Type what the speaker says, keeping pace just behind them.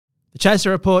The Chaser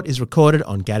Report is recorded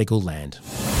on Gadigal land.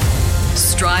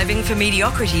 Striving for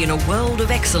mediocrity in a world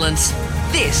of excellence.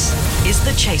 This is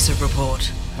the Chaser Report.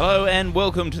 Hello and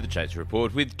welcome to the Chaser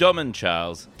Report with Dom and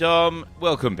Charles. Dom,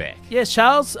 welcome back. Yes,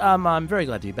 Charles, I'm very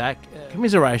glad to be back.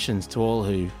 Commiserations to all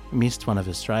who missed one of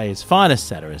Australia's finest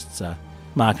satirists,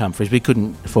 Mark Humphries. We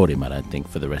couldn't afford him, I don't think,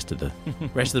 for the rest of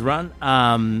the run.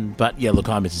 But yeah, look,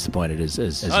 I'm as disappointed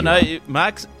as you are.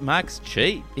 Mark's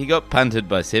cheap. He got punted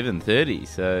by 7:30,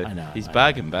 so I know, he's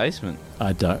bargain basement.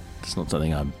 It's not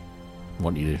something I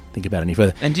want you to think about any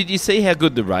further. And did you see how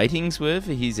good the ratings were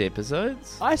for his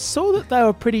episodes? I saw that they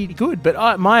were pretty good,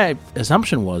 but my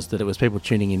assumption was that it was people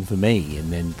tuning in for me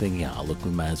and then thinking, oh, look, we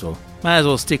may as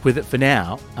well stick with it for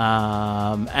now.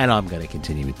 And I'm going to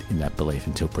continue in that belief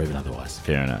until proven otherwise.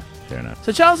 Fair enough.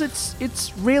 So, Charles,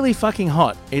 it's really fucking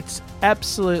hot. It's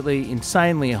absolutely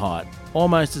insanely hot,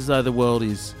 almost as though the world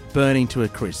is burning to a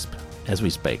crisp as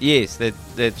we speak. Yes,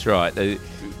 that's right.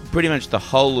 Pretty much the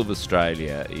whole of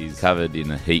Australia is covered in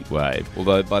a heat wave.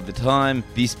 Although by the time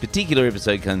this particular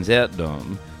episode comes out,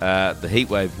 Dom, the heat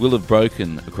wave will have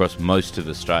broken across most of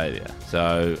Australia.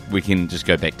 So we can just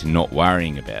go back to not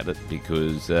worrying about it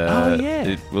because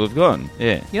it will have gone.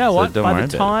 Yeah. You know so what? Don't worry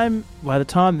about it. By the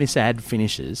time this ad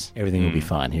finishes, everything will be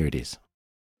fine. Here it is.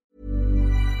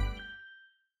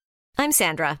 I'm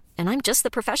Sandra, and I'm just the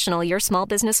professional your small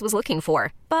business was looking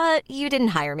for. But you didn't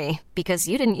hire me because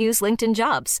you didn't use LinkedIn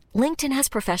Jobs. LinkedIn has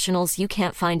professionals you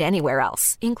can't find anywhere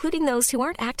else, including those who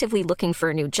aren't actively looking for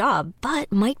a new job,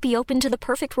 but might be open to the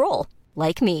perfect role,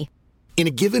 like me. In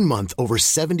a given month, over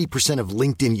 70% of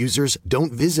LinkedIn users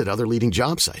don't visit other leading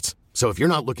job sites. So if you're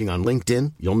not looking on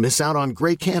LinkedIn, you'll miss out on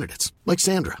great candidates like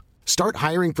Sandra. Start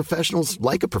hiring professionals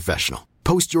like a professional.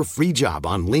 Post your free job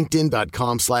on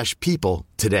linkedin.com/people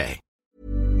today.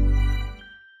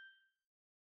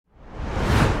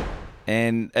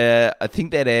 And I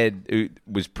think that ad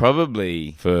was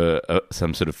probably for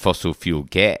some sort of fossil fuel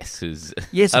gas.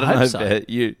 Yes, I don't hope know so. about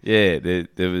you. Yeah,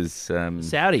 there was...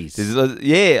 Saudis.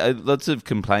 Lots of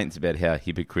complaints about how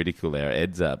hypocritical our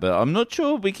ads are, but I'm not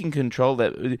sure we can control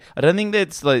that. I don't think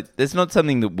that's not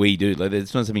something that we do.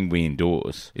 That's not something we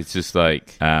endorse. It's just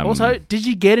like... Also, did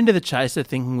you get into the Chaser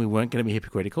thinking we weren't going to be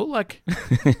hypocritical? Like,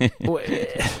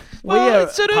 we are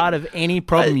part of any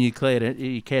problem you care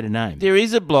to name. There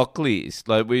is a block list.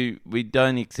 Like we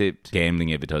don't accept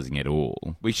gambling advertising at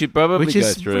all. We should probably Which go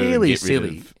is through really and get rid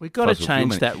silly. of We've got to fossil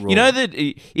change fuel that money. rule. You know that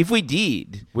if we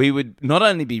did, we would not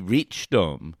only be rich,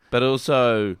 Dom, but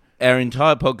also our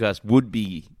entire podcast would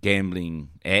be gambling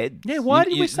ads. Yeah, why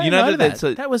did we say no to that?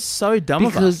 That was so dumb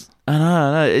of us. I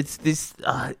know. It's this.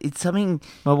 It's something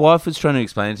my wife was trying to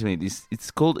explain to me.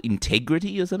 It's called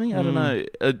integrity or something. I don't know.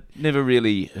 I never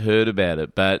really heard about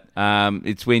it, but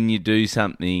it's when you do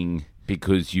something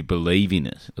because you believe in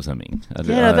it or something.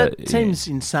 That seems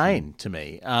insane to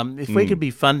me. If we could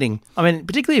be funding,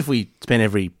 particularly if we spend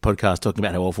every podcast talking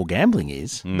about how awful gambling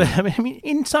is, but I mean,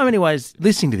 in so many ways,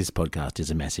 listening to this podcast is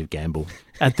a massive gamble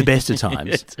at the best of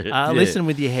times. Listen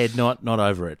with your head, not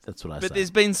over it. That's what I say. But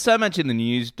there's been so much in the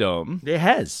news, Dom. There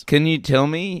has. Can you tell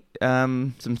me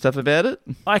some stuff about it?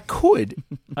 I could.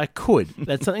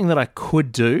 That's something that I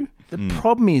could do. The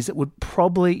problem is it would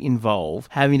probably involve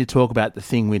having to talk about the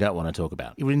thing we don't want to talk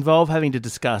about. It would involve having to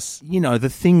discuss, the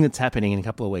thing that's happening in a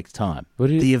couple of weeks' time.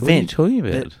 The event. What are you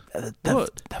talking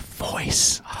about? The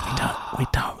voice. We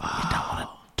don't want to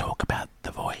talk about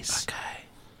the voice.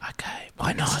 Okay.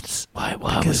 Why not? Why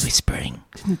are we whispering?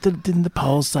 Didn't the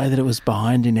polls say that it was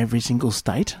behind in every single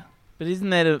state? But isn't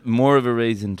that more of a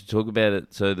reason to talk about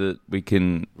it so that we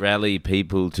can rally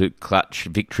people to clutch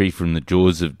victory from the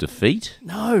jaws of defeat?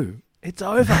 No, it's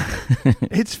over.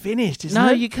 It's finished, isn't it?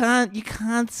 No, you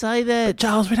can't say that. But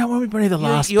Charles, we don't want to be the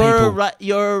last people.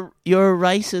 You're You're a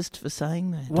racist for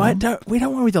saying that. Why we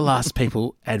don't want to be the last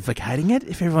people advocating it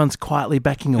if everyone's quietly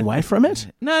backing away from it?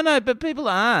 No, but people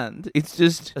aren't. It's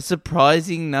just a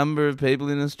surprising number of people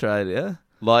in Australia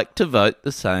like to vote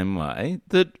the same way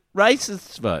that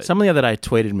racists vote. Someone the other day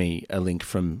tweeted me a link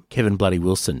from Kevin Bloody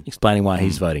Wilson explaining why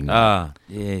he's voting no.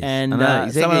 Yes. And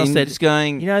exactly. someone else said, just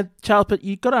going, Charles, but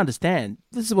you've got to understand,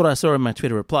 this is what I saw in my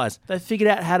Twitter replies. They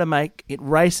figured out how to make it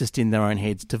racist in their own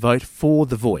heads to vote for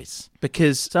the voice.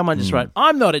 Because someone just wrote,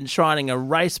 I'm not enshrining a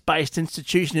race-based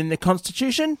institution in the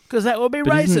Constitution because that would be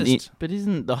racist.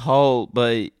 Isn't the whole,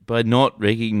 by not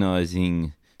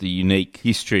recognising the unique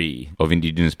history of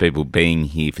Indigenous people being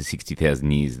here for 60,000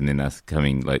 years and then us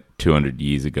coming 200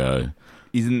 years ago,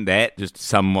 isn't that just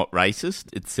somewhat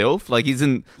racist itself?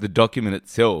 Isn't the document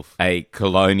itself a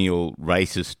colonial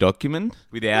racist document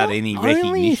without any recognition?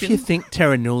 Only if you think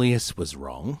Terra Nullius was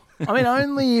wrong. I mean,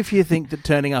 only if you think that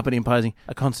turning up and imposing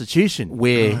a constitution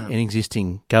where an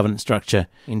existing governance structure,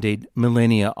 indeed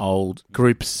millennia-old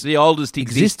groups, the oldest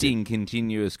existed. existing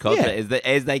continuous concept,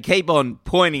 as they keep on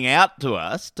pointing out to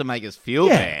us to make us feel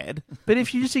bad. But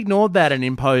if you just ignored that and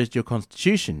imposed your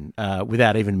constitution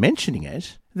without even mentioning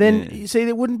it, then you see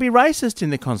there wouldn't be racist in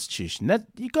the constitution. That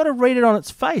you've got to read it on its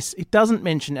face. It doesn't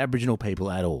mention Aboriginal people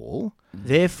at all.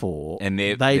 Therefore,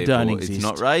 they don't exist. It's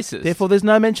not racist. Therefore, there's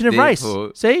no mention of race.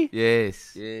 See?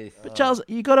 Yes. But Charles,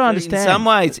 you've got to understand.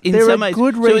 In there some are ways,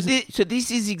 good reasons. So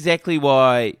this is exactly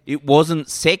why it wasn't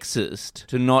sexist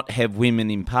to not have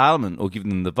women in Parliament or give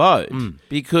them the vote,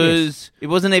 because it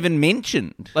wasn't even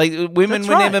mentioned. Like women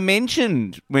were never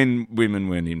mentioned when women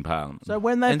weren't in Parliament. So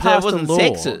when they and passed so it wasn't a law,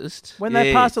 sexist. when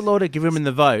they passed a law to give women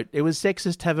the vote, it was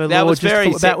sexist to have a law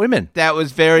just about women. That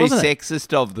was very Wasn't it?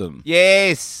 sexist of them.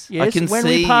 Yes, I can when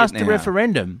see we passed it the now.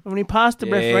 referendum,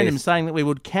 saying that we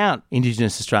would count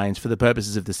Indigenous Australians for the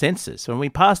purposes of the census, when we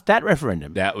passed that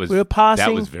referendum, That was we were passing.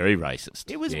 That was very racist.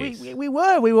 It was. Yes. We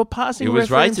were passing. It a was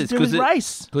referendum racist to do with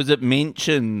race. because it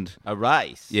mentioned a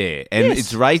race. Yeah, and Yes.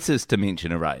 it's racist to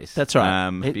mention a race. That's right.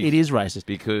 It is racist.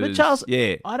 Because but Charles,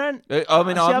 yeah, I don't. I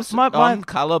mean, I'm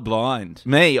colourblind.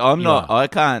 Me, I'm not. are.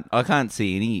 I can't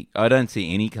see any. I don't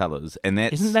see any colours, and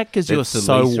that's Isn't that because you're that's the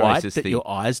so least white racist that thing. your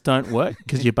eyes don't work?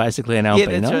 Because you're basically an Yeah,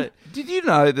 albino. that's right. Did you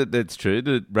know that that's true?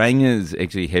 That Rangers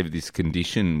actually have this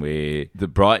condition where the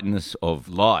brightness of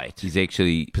light is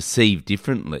actually perceived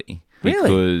differently. Really?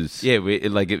 Because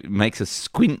it makes us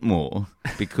squint more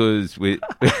because we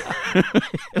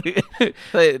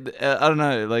I don't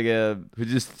know, we're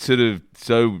just sort of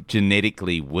so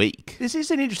genetically weak. This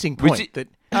is an interesting point.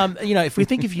 If we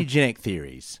think of eugenic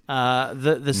theories, Hmm.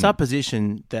 the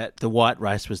supposition that the white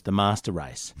race was the master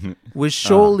race was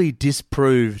surely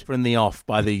disproved from the off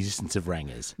by the existence of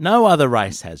rangers. No other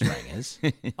race has rangers,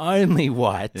 only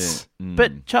whites.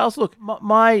 But Charles, look,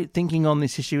 my thinking on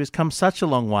this issue has come such a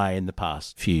long way in the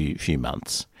past few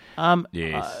months.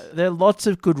 Yes. There are lots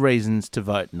of good reasons to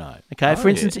vote no. Okay, for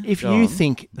instance, if you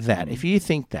think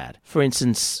that, for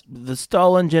instance, the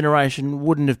stolen generation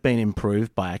wouldn't have been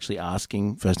improved by actually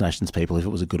asking First Nations people if it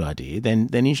was a good idea,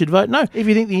 then you should vote no. If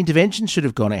you think the intervention should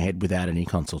have gone ahead without any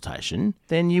consultation,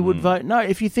 then you would vote no.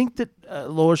 If you think that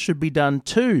laws should be done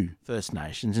to First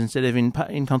Nations instead of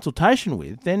in consultation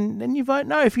with, then you vote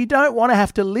no. If you don't want to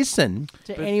have to listen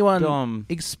to anyone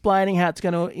explaining how it's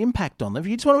going to impact on them, if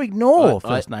you just want to ignore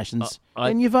First Nations,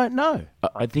 then you vote no.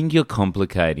 I think you're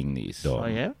complicating this, Dom. Oh,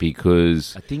 yeah?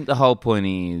 Because I think the whole point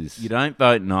is you don't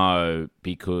vote no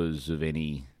because of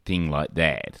anything like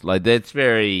that. Like, that's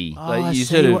very... you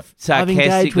sort of sarcastically... I've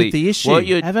engaged with the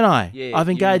issue, haven't I? Yeah, I've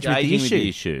engaged with the engaging issue. with the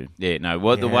issue. Yeah,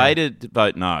 no, the way to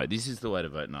vote no, this is the way to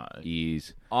vote no,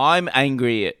 is I'm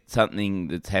angry at something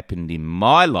that's happened in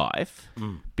my life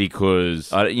because,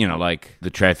 the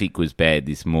traffic was bad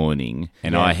this morning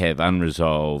and I have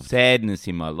unresolved sadness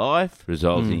in my life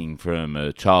resulting from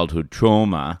a childhood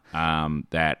trauma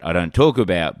that I don't talk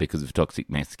about because of toxic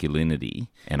masculinity,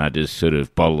 and I just sort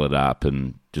of bottle it up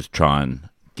and just try and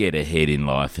get ahead in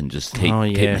life and just keep my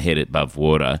head above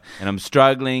water. And I'm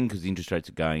struggling because interest rates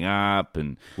are going up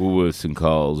and Woolworths and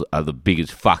Coles are the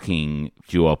biggest fucking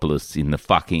duopolists in the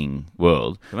fucking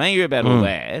world. I'm angry about all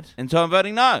that, and so I'm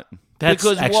voting no.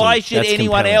 Why should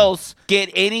anyone else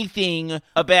get anything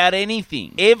about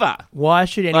anything, ever? Why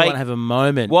should anyone have a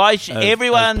moment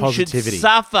everyone of should positivity?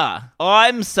 suffer?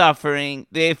 I'm suffering,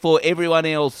 therefore everyone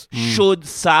else should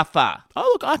suffer. Oh,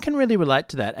 look, I can really relate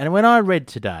to that. And when I read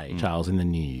today, Charles, in the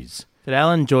news, that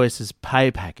Alan Joyce's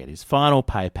pay packet, his final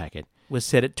pay packet, was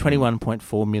set at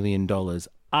 $21.4 million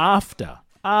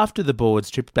after the board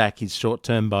stripped back his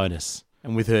short-term bonus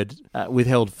and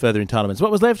withheld further entitlements. What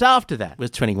was left after that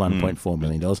was $21.4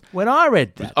 million. When I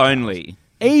read that...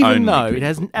 Even though it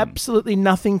has absolutely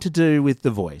nothing to do with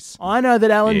The Voice. I know that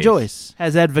Alan Joyce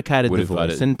has advocated The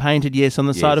Voice and painted yes on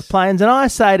the side of planes, and I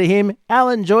say to him,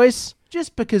 Alan Joyce,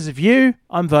 just because of you,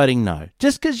 I'm voting no.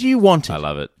 Just because you want it. I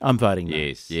love it. I'm voting no.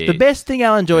 Yes. The best thing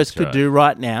Alan Joyce could do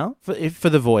right now for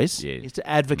The Voice is to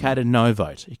advocate a no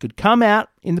vote. He could come out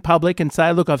in the public and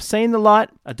say, look, I've seen the light,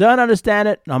 I don't understand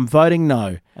it, and I'm voting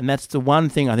no. And that's the one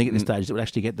thing I think at this stage that would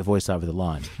actually get The Voice over the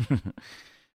line.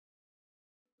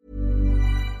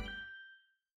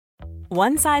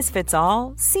 One size fits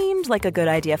all seemed like a good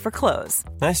idea for clothes.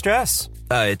 Nice dress.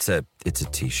 It's a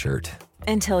t-shirt.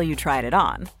 Until you tried it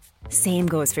on. Same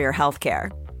goes for your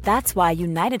healthcare. That's why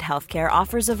United Healthcare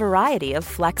offers a variety of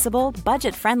flexible,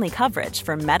 budget-friendly coverage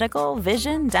for medical,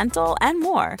 vision, dental, and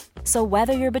more. So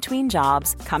whether you're between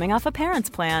jobs, coming off a parent's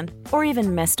plan, or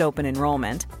even missed open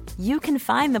enrollment, you can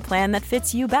find the plan that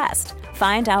fits you best.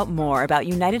 Find out more about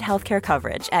United Healthcare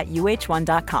coverage at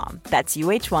uh1.com. That's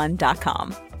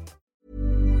uh1.com.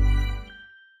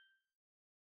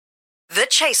 The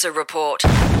Chaser Report.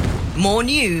 More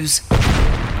news,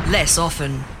 less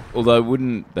often. Although,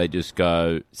 wouldn't they just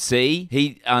go, see,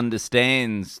 he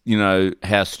understands,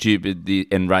 how stupid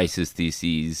and racist this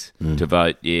is to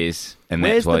vote yes, and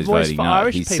Where's that's why the he's voice voting for no.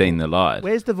 Irish He's people? seen the light.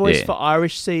 Where's the voice Yeah. for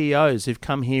Irish CEOs who've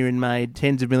come here and made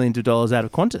tens of millions of dollars out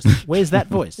of Qantas? Where's that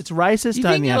voice? It's racist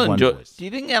to only have one voice. Do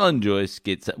you think Alan Joyce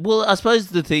gets... Well, I suppose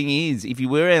the thing is, if you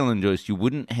were Alan Joyce, you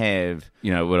wouldn't have,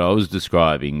 what I was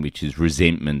describing, which is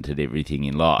resentment at everything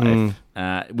in life,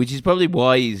 which is probably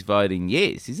why he's voting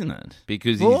yes, isn't it?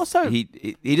 Because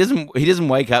he doesn't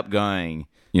wake up going,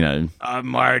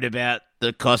 I'm worried about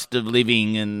the cost of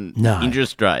living and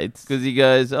interest rates, because he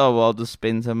goes, oh, well, I'll just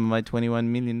spend some of my $21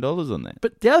 million on that.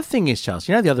 But the other thing is, Charles,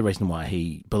 the other reason why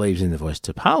he believes in the voice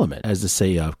to Parliament as the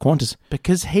CEO of Qantas,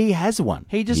 because he has one.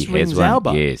 He just rings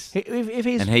Albo. Yes. If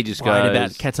he's and he just worried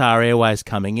goes, about Qatar Airways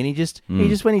coming, and he just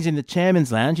when he's in the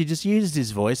chairman's lounge, he just uses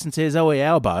his voice and says, "Oh,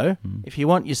 Albo, if you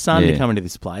want your son to come into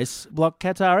this place, block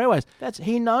Qatar Airways."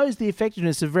 He knows the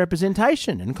effectiveness of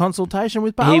representation and consultation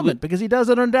with Parliament because he does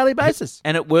it on a daily basis,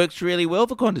 and it works really well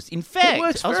for Qantas. In fact,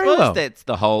 I suppose that's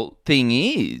the whole thing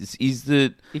is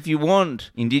that if you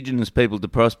want Indigenous people to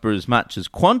prosper as much as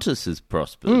Qantas has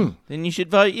prospered, then you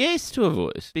should vote yes to a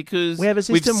voice, because we have a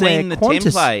system we've seen where the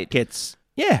Qantas template. Gets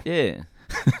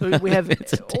So we have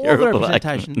all the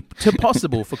representation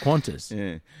possible for Qantas,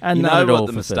 and none at all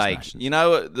for First Nations. You know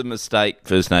what the mistake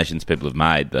First Nations people have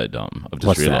made, though, Dom? I've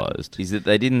just realised is that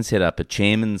they didn't set up a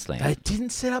chairman's lounge. They didn't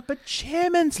set up a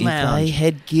chairman's lounge. If they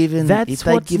had given, that's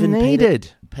what's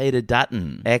needed. Peter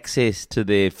Dutton access to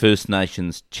their First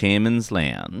Nations chairman's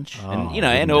lounge,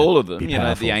 and all of them,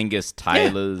 the Angus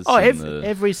Taylors. Oh,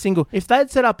 every single. If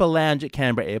they'd set up a lounge at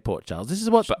Canberra Airport, Charles, this is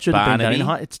what should have been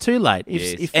done. It's too late.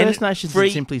 If First Nations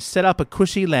had simply set up a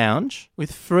cushy lounge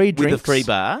with free drinks, with a free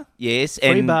bar,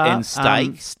 and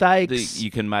steaks that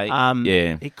you can make.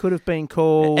 It could have been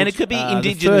called, and it could be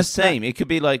Indigenous theme. It could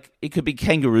be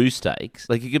kangaroo steaks.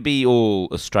 Like, it could be all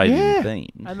Australian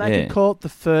themed, and they could call it the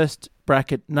First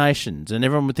Bracket Nations, and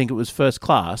everyone would think it was first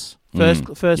class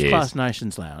class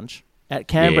Nations Lounge at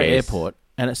Canberra Airport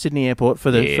and at Sydney Airport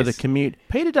for the commute.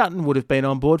 Peter Dutton would have been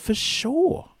on board for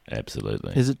sure.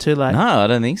 Absolutely. Is it too late? No, I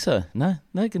don't think so. No,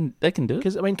 they can do it.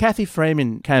 Because Kathy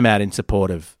Freeman came out in support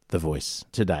of The Voice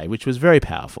today, which was very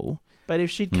powerful. But if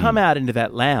she'd come out into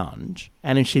that lounge,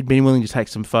 and if she'd been willing to take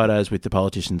some photos with the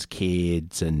politicians'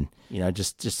 kids and,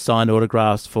 just signed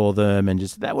autographs for them, and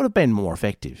that would have been more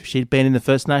effective. She'd been in the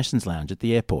First Nations lounge at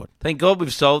the airport. Thank God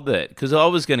we've solved that, because I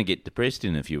was going to get depressed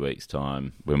in a few weeks'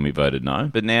 time when we voted no.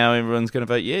 But now everyone's going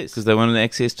to vote yes, because they wanted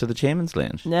access to the chairman's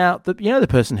lounge. Now, the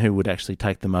person who would actually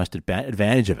take the most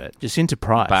advantage of it, Jacinta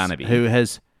Price, Barnaby, who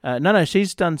has...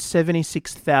 she's done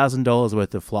 $76,000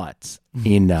 worth of flights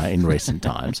in recent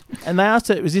times. And they asked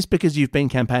her, was this because you've been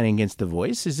campaigning against The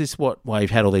Voice? Is this why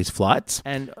you've had all these flights?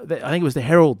 And I think it was the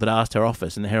Herald that asked her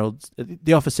office, and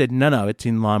the office said, no, it's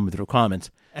in line with the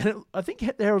requirements. And I think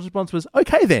the Herald's response was,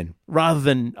 okay then, rather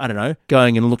than,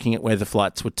 going and looking at where the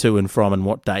flights were to and from and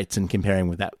what dates and comparing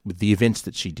with the events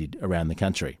that she did around the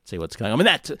country. See what's going on. I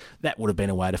mean, that would have been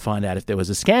a way to find out if there was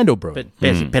a scandal brewing.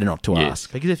 But better not to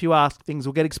ask. Because if you ask, things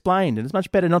will get explained. And it's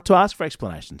much better not to ask for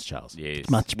explanations, Charles. Yes. It's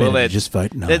much better to just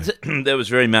vote no. That was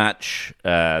very much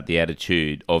the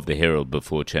attitude of the Herald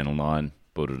before Channel 9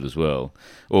 bought it as well.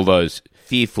 All those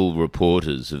fearful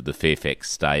reporters of the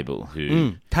Fairfax stable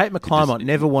who... Kate McClymont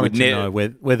never wanted to know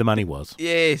where the money was.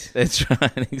 Yes, that's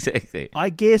right, exactly. I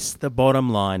guess the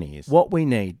bottom line is, what we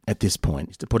need at this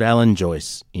point is to put Alan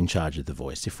Joyce in charge of The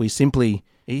Voice. If we simply...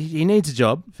 He needs a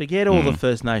job. Forget all the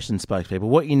First Nations spokespeople.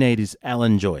 What you need is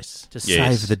Alan Joyce to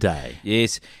save the day.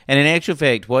 Yes. And in actual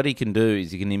fact, what he can do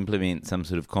is he can implement some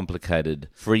sort of complicated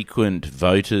frequent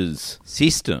voters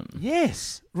system.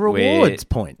 Yes. Rewards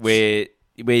points. Where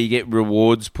you get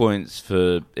rewards points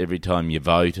for every time you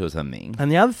vote or something.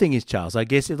 And the other thing is, Charles, I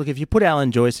guess, if you put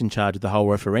Alan Joyce in charge of the whole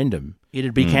referendum,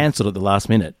 it'd be cancelled at the last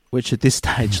minute, which at this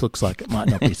stage looks like it might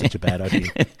not be such a bad idea.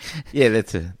 Yeah,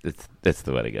 that's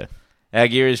the way to go. Our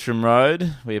gear is from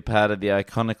Rode. We're part of the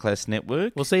Iconoclast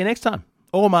Network. We'll see you next time.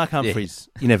 Or Mark Humphries.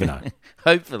 You never know.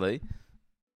 Hopefully.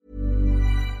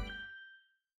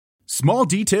 Small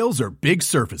details are big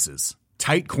surfaces.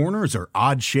 Tight corners are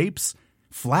odd shapes.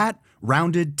 Flat,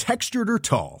 rounded, textured, or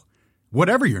tall.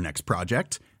 Whatever your next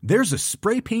project, there's a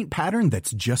spray paint pattern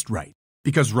that's just right.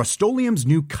 Because Rust-Oleum's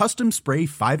new Custom Spray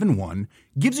 5-in-1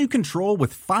 gives you control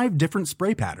with 5 different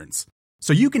spray patterns.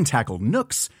 So you can tackle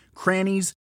nooks,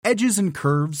 crannies, edges, and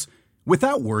curves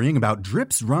without worrying about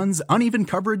drips, runs, uneven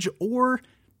coverage, or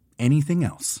anything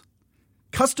else.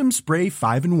 Custom Spray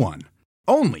 5-in-1.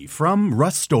 Only from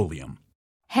Rust-Oleum.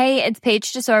 Hey, it's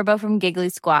Paige DeSorbo from Giggly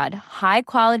Squad. High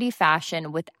quality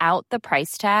fashion without the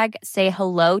price tag. Say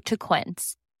hello to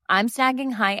Quince. I'm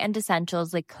snagging high-end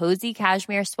essentials like cozy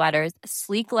cashmere sweaters,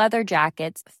 sleek leather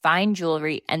jackets, fine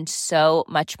jewelry, and so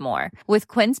much more. With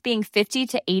Quince being 50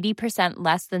 to 80%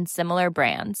 less than similar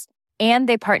brands. And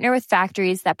they partner with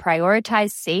factories that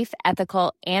prioritize safe,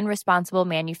 ethical, and responsible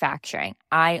manufacturing.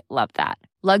 I love that.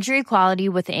 Luxury quality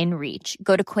within reach.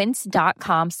 Go to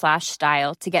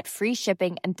quince.com/style to get free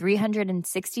shipping and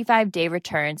 365-day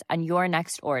returns on your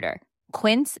next order.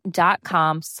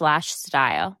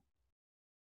 Quince.com/style.